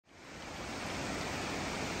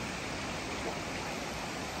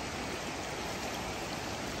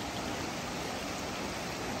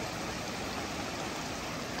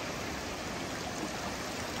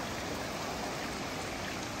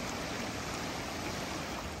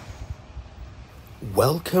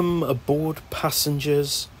Welcome aboard,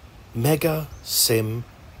 passengers. Mega Sim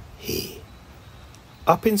here.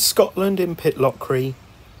 Up in Scotland in Pitlochry,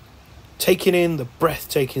 taking in the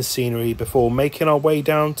breathtaking scenery before making our way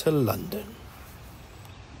down to London.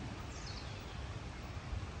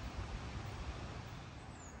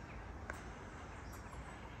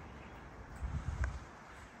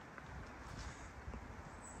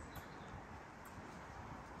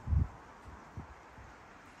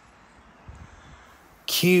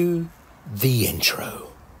 Cue the intro.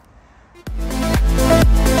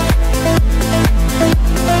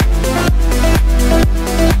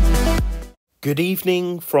 Good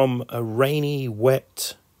evening from a rainy,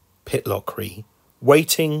 wet Pitlochry,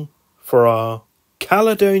 waiting for our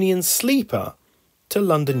Caledonian Sleeper to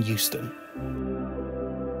London Euston.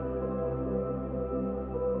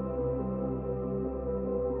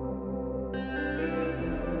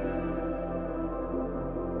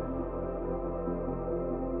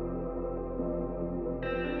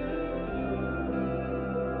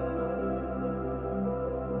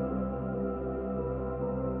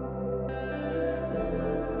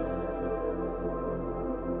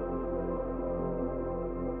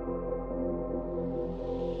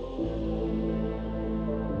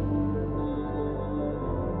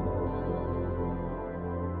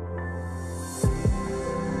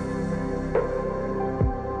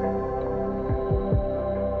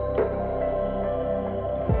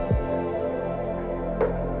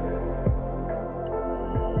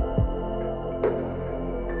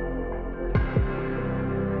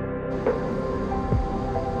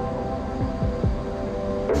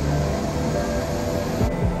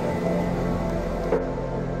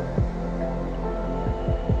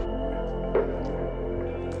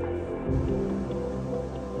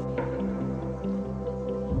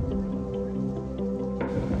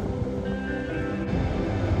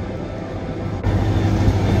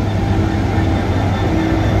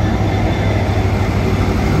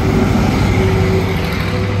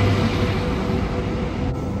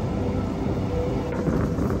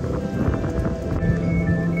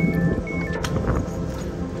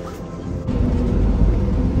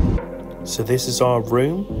 So this is our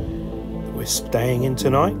room that we're staying in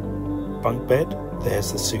tonight. Bunk bed.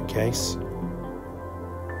 There's the suitcase.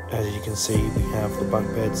 As you can see, we have the bunk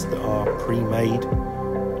beds that are pre-made.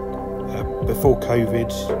 Before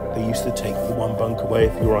COVID, they used to take the one bunk away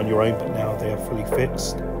if you were on your own, but now they are fully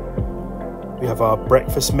fixed. We have our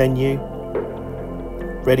breakfast menu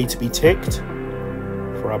ready to be ticked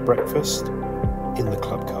for our breakfast in the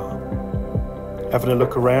club car. Having a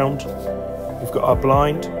look around, we've got our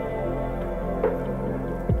blind.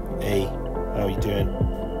 Hey, how are you doing?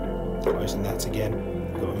 Closing that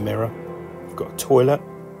again. We've got a mirror. We've got a toilet.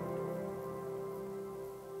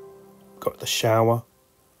 We've got the shower.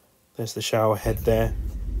 There's the shower head there.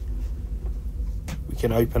 We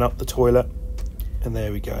can open up the toilet. And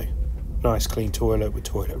there we go. Nice clean toilet with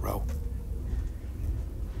toilet roll.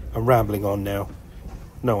 I'm rambling on now.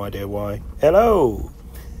 No idea why. Hello!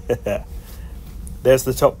 There's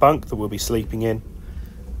the top bunk that we'll be sleeping in.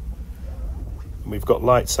 We've got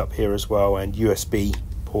lights up here as well and USB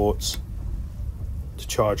ports to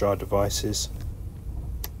charge our devices.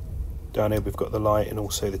 Down here we've got the light and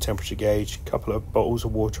also the temperature gauge, a couple of bottles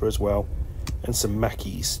of water as well, and some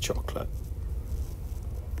Mackey's chocolate.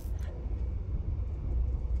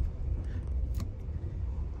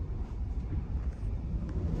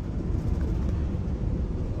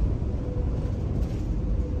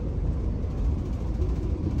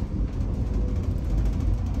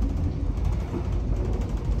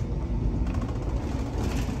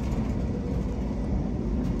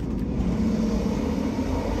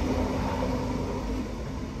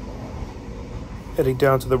 Heading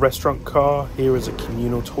down to the restaurant car. Here is a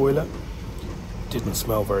communal toilet. Didn't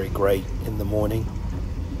smell very great in the morning,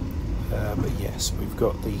 but yes, we've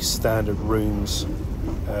got the standard rooms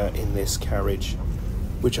in this carriage,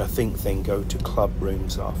 which I think then go to club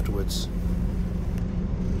rooms afterwards.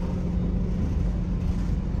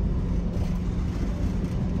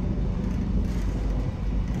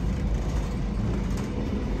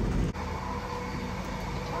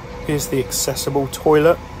 Here's the accessible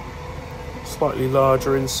toilet. Slightly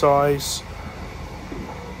larger in size,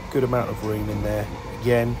 good amount of room in there.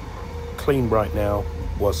 Again, clean right now,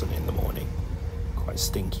 wasn't in the morning, quite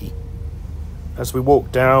stinky. As we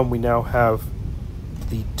walk down, we now have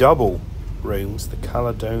the double rooms, the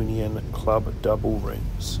Caledonian Club double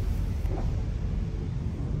rooms.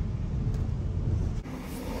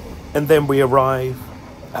 And then we arrive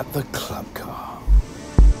at the club car.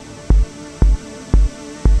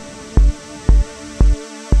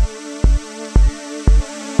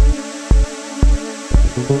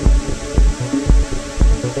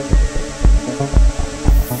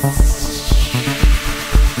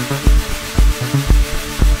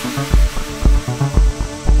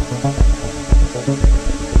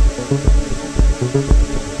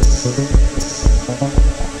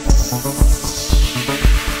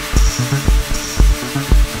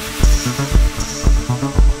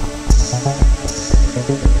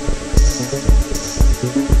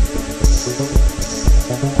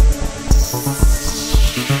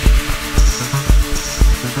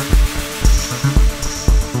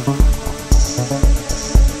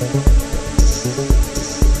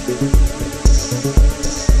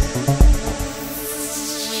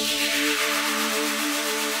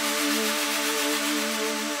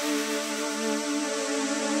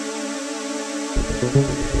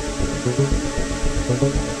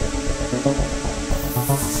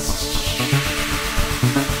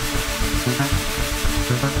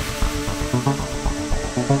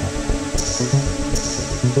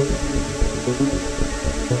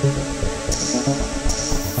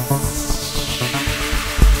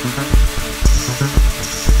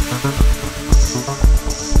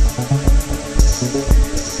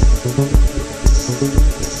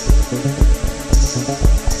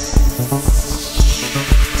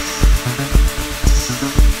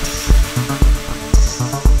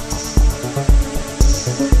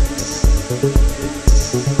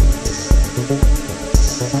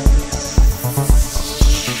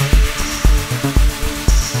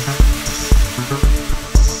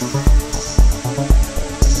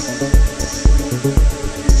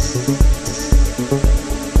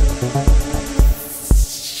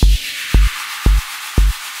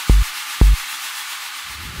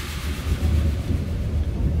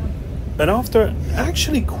 And after an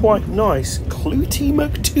actually quite nice Clutie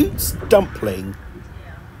McToots dumpling,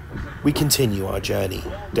 we continue our journey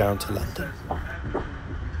down to London.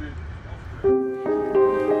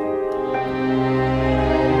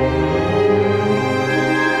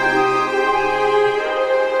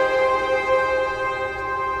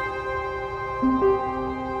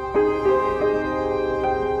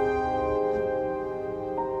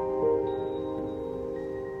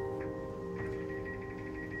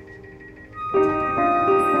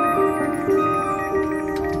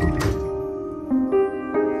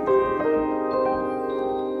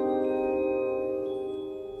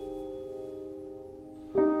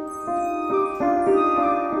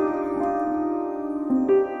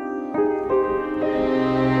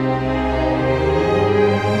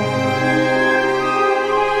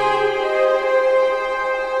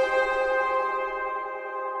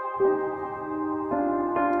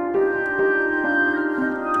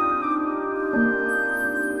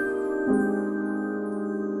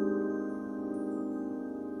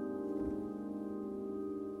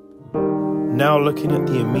 Now looking at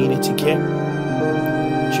the amenity kit,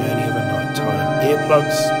 journey of a nighttime,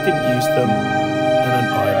 earplugs, didn't use them, and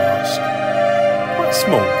an eye mask. Quite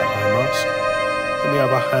small, the eye mask. Then we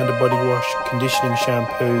have our hand and body wash, conditioning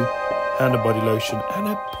shampoo, hand and body lotion, and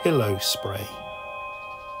a pillow spray.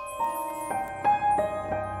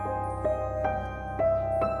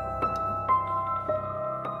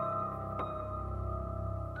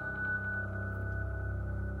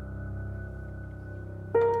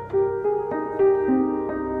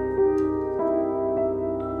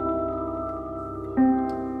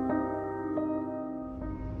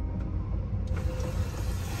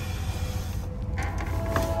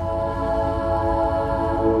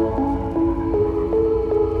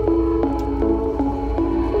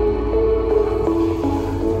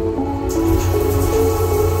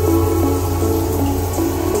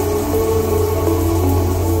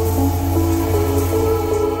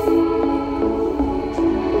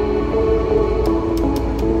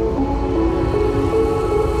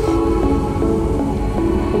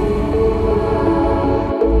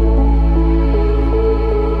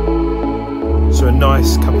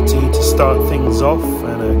 Nice cup of tea to start things off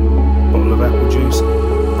and a bottle of apple juice.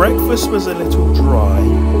 Breakfast was a little dry,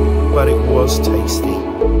 but it was tasty.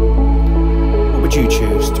 What would you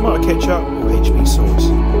choose? Tomato ketchup or HB sauce?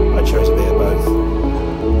 I chose a bit of both.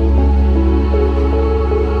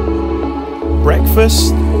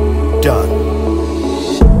 Breakfast done.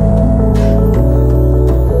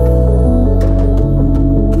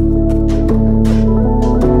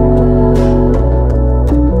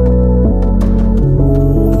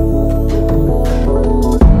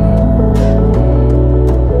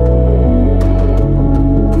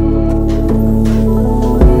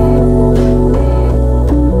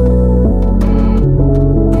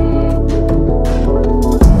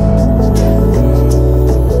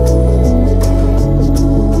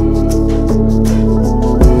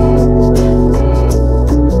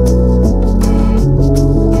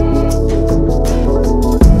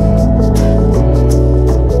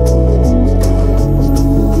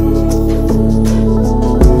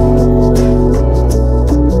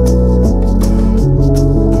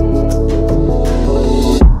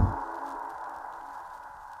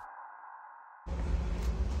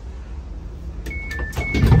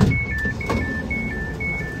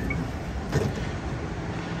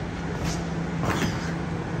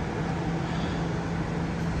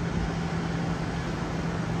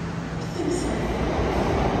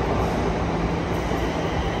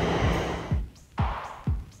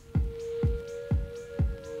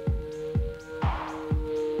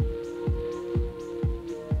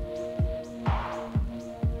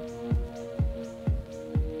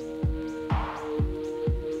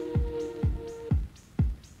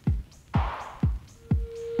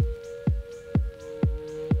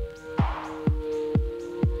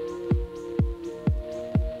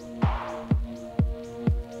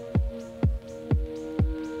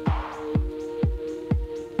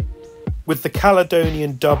 With the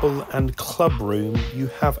Caledonian double and club room, you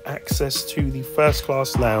have access to the first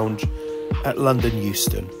class lounge at London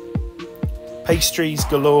Euston. Pastries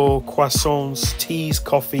galore, croissants, teas,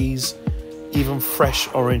 coffees, even fresh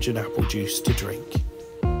orange and apple juice to drink.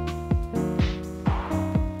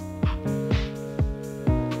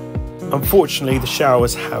 Unfortunately, the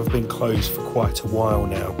showers have been closed for quite a while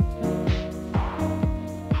now.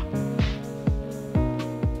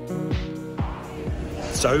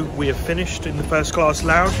 So we have finished in the first class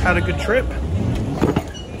lounge, had a good trip.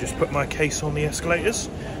 Just put my case on the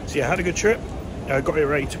escalators. So yeah, had a good trip. Got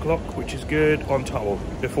here at 8 o'clock, which is good, on time, or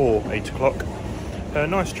before 8 o'clock.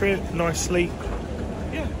 Nice trip, nice sleep.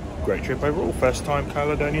 Yeah, great trip overall. First time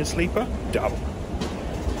Caledonian Sleeper, done.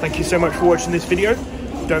 Thank you so much for watching this video.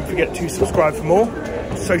 Don't forget to subscribe for more.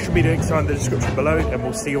 Social media links are in the description below, and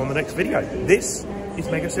we'll see you on the next video. This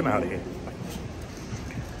is Mega Sim out of here.